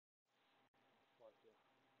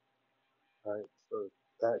right? So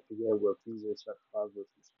back again with Ephesians chapter 5 verse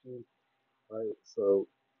 16, right? So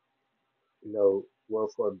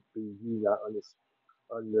wherefore be ye not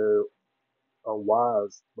under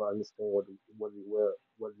unwise, but understand what the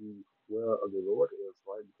will of the Lord is,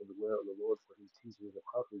 right? Because the will of the Lord for His teaching the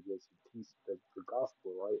prophets is to teach the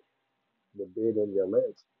gospel, right? The bid and the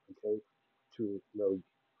elect, okay, to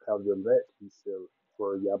have the elect be sealed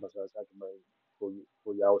for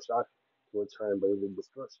for Yahushua to return by the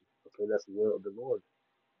destruction. Okay, that's the will of the Lord.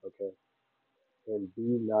 Okay, and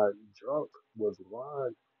be not drunk with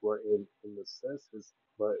wine or in the senses,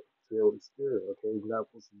 but filled with spirit. Okay, you're not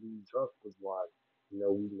supposed to be drunk with wine. You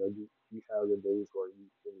have your days where you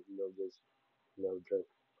can, just,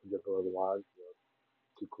 drink a little wine,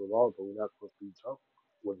 to cool off, but we're not supposed to be drunk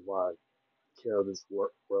with wine. Care of this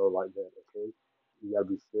world like that. Okay, you gotta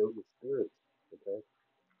be filled with spirit. Okay,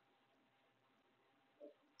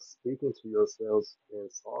 speaking to yourselves in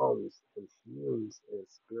songs and hymns and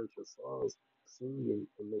spiritual songs, singing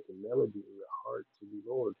and making melody in your heart to the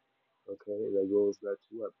Lord. Okay, that goes back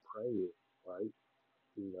to what praying, right?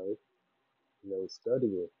 You know,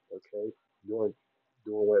 studying. Okay, doing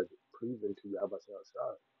doing what is pleasing to Yahweh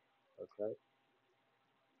Shah. Okay,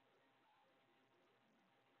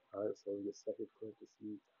 all right. So we get Second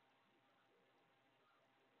Corinthians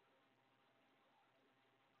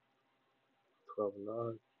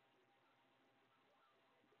 12:9.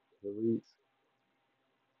 It reads,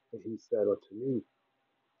 and he said unto me,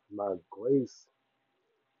 my grace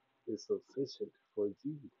is sufficient for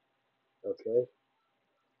thee. Okay,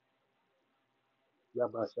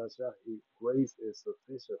 Yahweh Shah, his grace is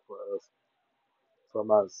sufficient for us. For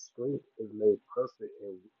my strength is made perfect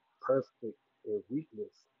in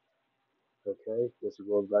weakness. Okay, which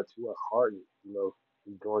goes back to a heart,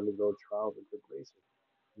 during the go trials and tribulation.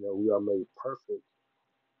 We are made perfect,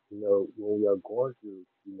 when we are going through,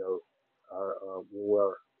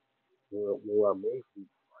 our when we are made weak,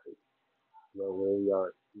 right? When we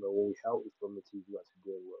have infirmities we have to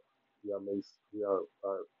deal with. We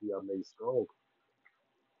are made strong.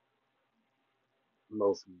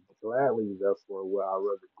 Most gladly, therefore, will I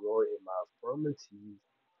rather glory in my infirmities,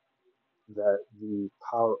 that the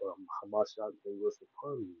power of Hamashiach may rest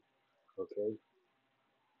upon me. Okay,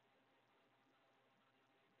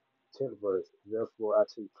 10th verse. Therefore, I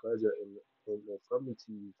take pleasure in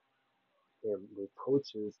infirmities and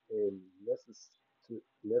reproaches and necessities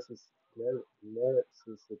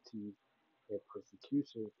and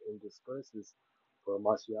persecutions and distresses for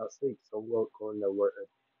Mashiach's sake. So we're going the word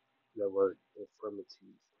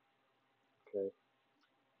infirmities. Okay,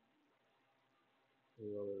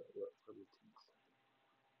 infirmities.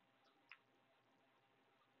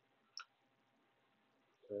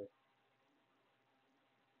 Okay,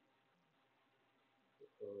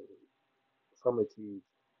 infirmities.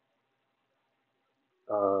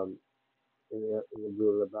 Um, in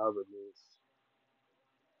the Bible means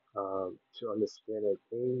to understand a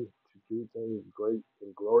thing, to do things great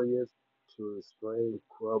and glorious, to restrain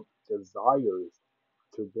corrupt desires,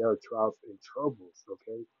 to bear trials and troubles.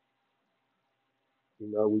 Okay,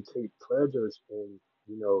 we take pleasures in,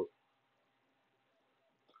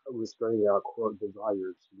 restraining our corrupt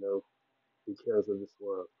desires, because of this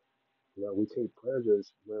world. We take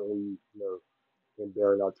pleasures when we, in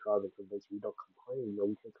bearing our trials and tribulations. We don't complain.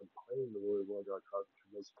 We can complain when we're going through our trials and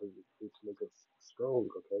tribulations because it's to make us strong.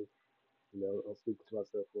 Okay, I'm speaking to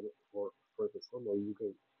myself for first and foremost. You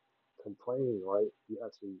can complain, right? We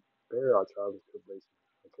have to bear our trials and tribulations.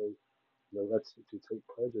 Okay, that's to take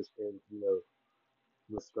pleasures and,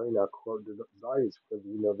 restrain our corrupt desires, because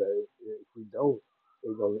we know that if we don't,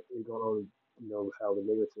 it's gonna only, have a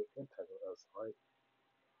negative impact on us, right?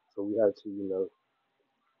 So we had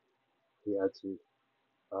to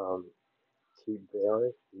um keep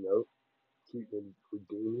bearing, keep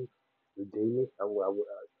redeeming. That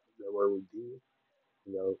word redeeming,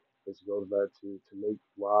 which goes back to make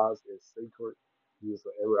wise and sacred use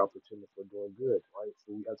of every opportunity for doing good, right?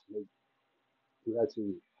 So we had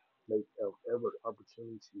to make every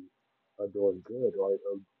opportunity of doing good, right?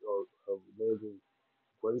 Of living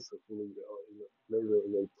gracefully, living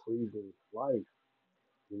in a pleasing life,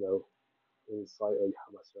 you know, in the sight of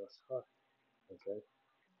Yahweh. Okay.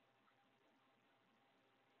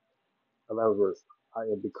 11 verse. I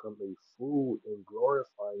am become a fool in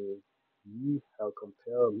glorifying ye have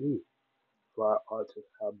compelled me, for I ought to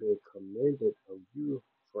have been commended of you,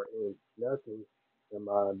 for in nothing am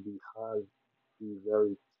I behind the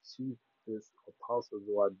very chiefest apostles,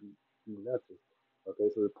 though I be nothing. Okay,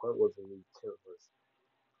 so the point was in the 10th verse.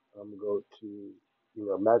 I'm gonna go to,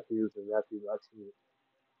 Matthew 19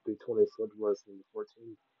 the 24th verse and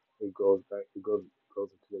 14. It goes into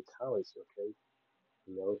the talents, okay?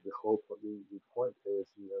 The whole point, the point is,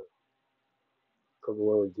 because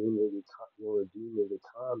when we're dealing with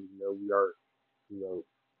time, we are, you know,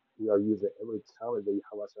 we are using every talent that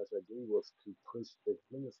Yahawashi gave us to push the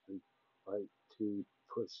ministry, right? To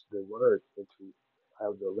push the word and to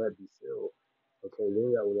have the lead be sealed. Okay,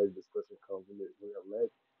 then that when that discussion comes, when the lead,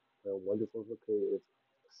 wonderful, okay, is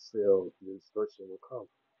sealed, the destruction will come.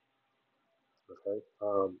 Okay,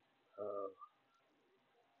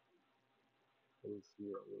 let me see.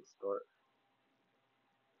 I'm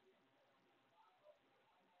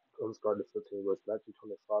gonna start the 15 verse. Matthew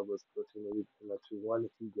 25 verse 13. And to one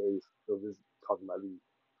he gave. So this is talking about the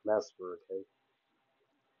master. Okay,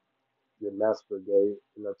 your master gave,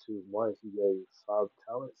 and to one he gave 5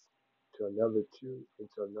 talents, to another two, and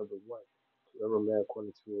to another one. To every man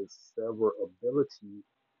according to his several ability,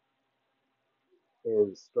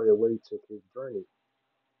 and straightway took his journey.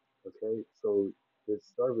 Okay, so his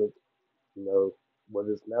servant, you know, what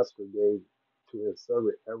his master gave to his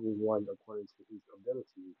servant, everyone according to his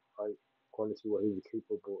ability, right? According to what he was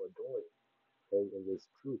capable of doing, okay, and this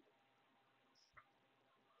truth.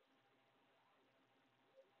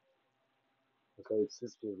 Okay,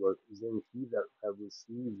 16 verse. Then he that had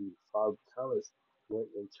received the 5 talents went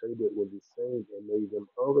and traded with the same and made them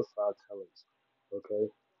other 5 talents. Okay,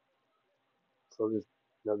 so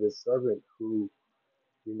this servant who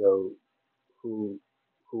you know who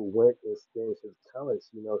went and spent his talents,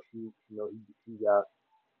 he got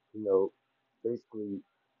basically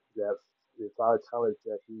that the 5 talents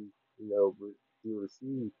that he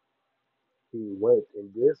received, he went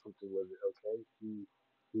and did something with it. Okay,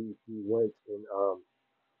 he went and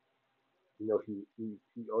he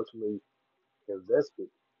ultimately invested,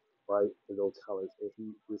 right, in those talents, and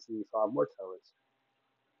he received 5 more talents.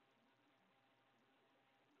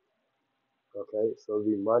 Okay, so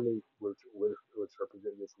the money which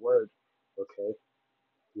represents this word, okay,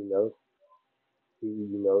 you know, he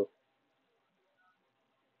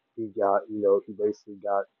he got, he basically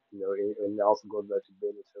got, and it also goes back to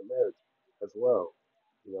being into marriage as well,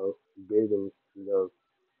 building,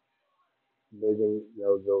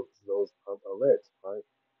 those elect, right?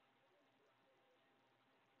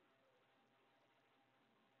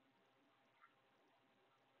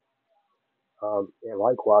 And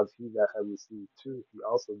likewise, he that had received two, he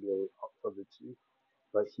also gave of the two.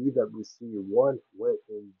 But he that received one went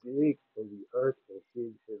and digged in the earth and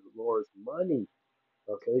hid his Lord's money.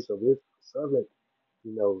 Okay, so this servant,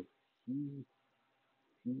 you know, he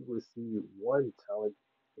received 1 talent,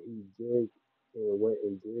 and he digged and went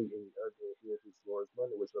and digged in the earth and hid his Lord's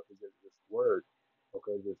money, which represents this word.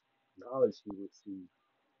 Okay, this knowledge he received.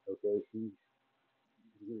 Okay, the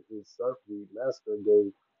master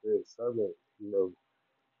gave his servant,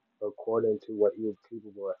 according to what he was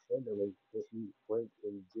capable of handling, and he went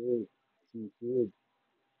and did. He hid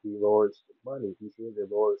the Lord's money. He hid the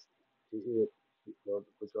Lord's. He hid,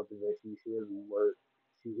 which represents he hid the word.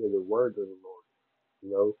 He hid the word of the Lord. You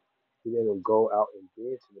know, he didn't go out and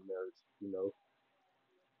bid to the marriage.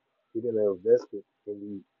 He didn't invest it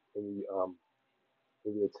in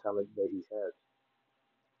the talent that he had.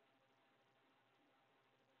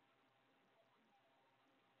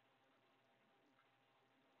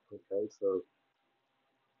 Okay, so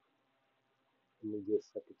let me get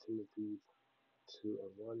Second Timothy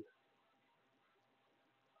 2:1.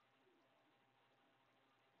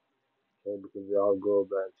 Okay, because they all go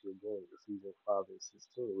back to again Ephesians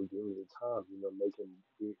 5:16. We're giving the time,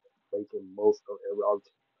 making most of every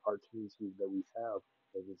opportunity that we have,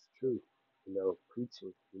 as it's true.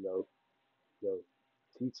 Preaching, you know,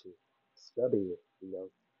 teaching, studying,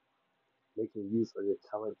 making use of the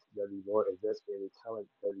talent that the Lord invested in, the talent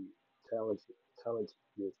that the talent talent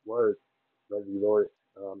His word that the Lord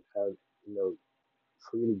has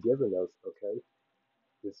freely given us. Okay,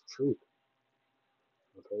 this truth.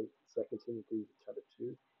 Okay, Second Timothy chapter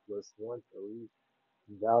 2 verse 1. I read,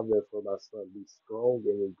 "Thou therefore, my son, be strong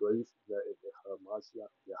in the grace that is in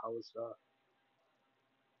Hamashiach Yahawashah,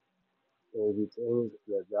 and the things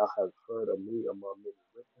that thou hast heard of me among many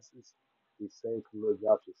witnesses. The same commit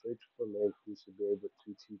thou to faithful men who should be able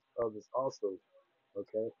to teach others also."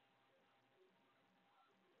 Okay,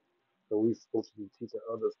 so we're supposed to be teaching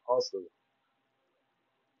others also.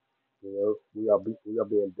 We are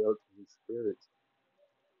being built in the spirit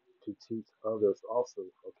to teach others also.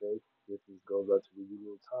 Okay, this goes back to the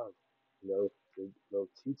beginning of time.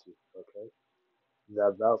 Teaching. Okay,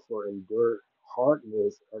 that thou for endure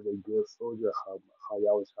hardness as a good soldier,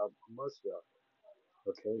 Hayawish Hamashiach.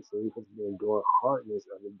 Okay, so we have to endure hardness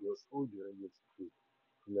as a good soldier in this truth.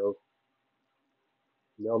 You know,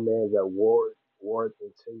 no man that war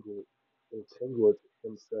integrity. entangled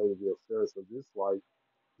himself with the affairs of this life,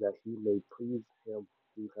 that he may please him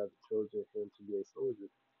who hath chosen him to be a soldier.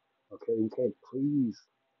 Okay, we can't please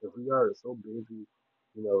if we are so busy.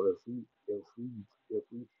 If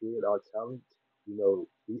we hid our talent, we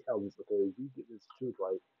have this. Okay, if we get this truth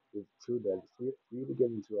right, it's true that it's freely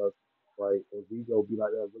given to us, right? And we go be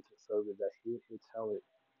like that wicked servant that hid his talent,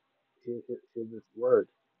 hid this word,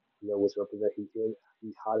 which represent he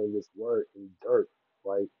hiding this word in dirt,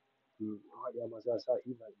 right? Yeah, my gosh,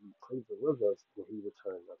 he might be pleased with us when he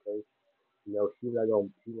returns. Okay, he's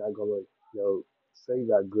not gonna say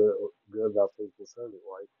that good about faithful servant,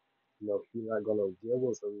 right? He's not gonna give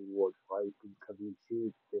us a reward, right? Because we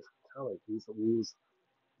hid his talent. We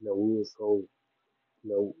was so,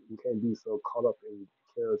 we can't be so caught up in the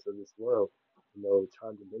cares of this world,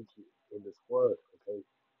 trying to make it in this world, okay?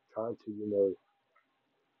 Trying to,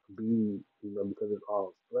 because it's our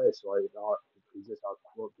flesh, right? It's just our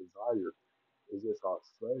core desire. It's just our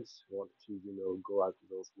flesh want to, go after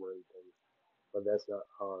those worldly things. But that's not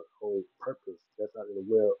our whole purpose. That's not the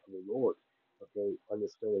will of the Lord. Okay,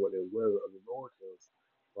 understanding what the will of the Lord is,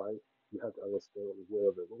 right? You have to understand what the will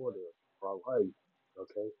of the Lord is. All right.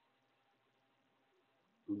 Okay,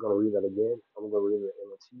 I'm gonna read that again. I'm gonna read it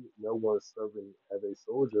in MT. No one serving as a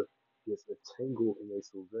soldier gets entangled in a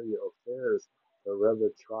civilian affairs, but rather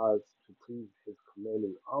tries to please his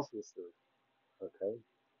commanding officer. Okay,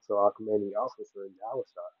 so our commanding officer is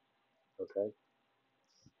Yahushua. Okay,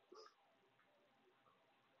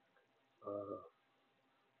 uh,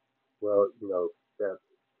 well, that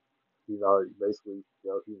he's our basically,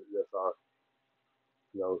 he's that's our,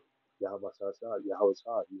 you know, Yahushua,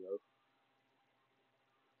 Yahushua,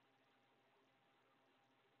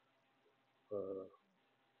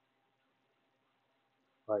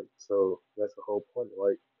 right. So that's the whole point,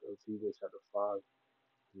 right? Ephesians chapter 5,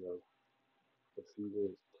 you know,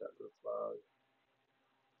 Ephesians chapter 5,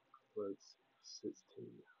 verse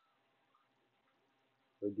 16.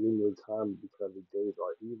 Redeem your time because the days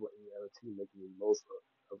are evil, in reality, making the most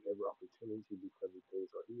of every opportunity because the days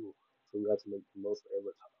are evil. So we have to make the most of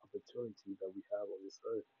every opportunity that we have on this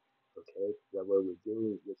earth. Okay, that we're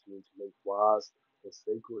redeeming, which means to make wise and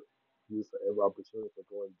sacred use of every opportunity for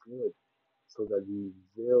doing good, so that we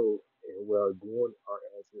will and we are doing our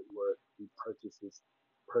as it were, we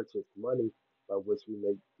purchase money by which we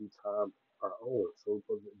make the time our own. So we're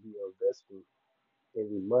supposed to be investing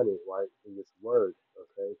any money, right, in this word,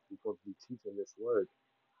 okay? We're supposed to be teaching this word,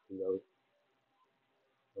 you know,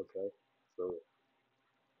 okay? So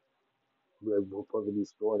we're supposed to be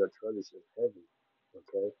storing our treasures in heaven,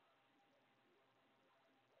 okay?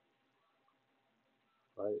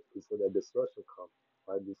 Right? Before that destruction comes,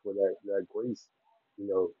 right? Before that grace, you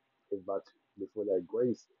know, is about to, before that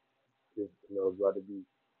grace is, about to be,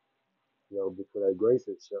 before that grace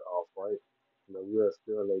is shut off, right? We are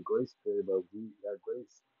still in a grace period, but that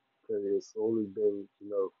grace period has slowly been,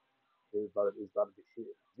 it's about to be hit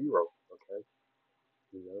zero, okay?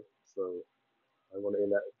 So I'm going to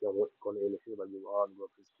end that. I'm going to end it here by giving all the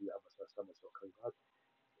glory to Yahweh,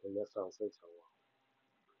 and that sounds sense.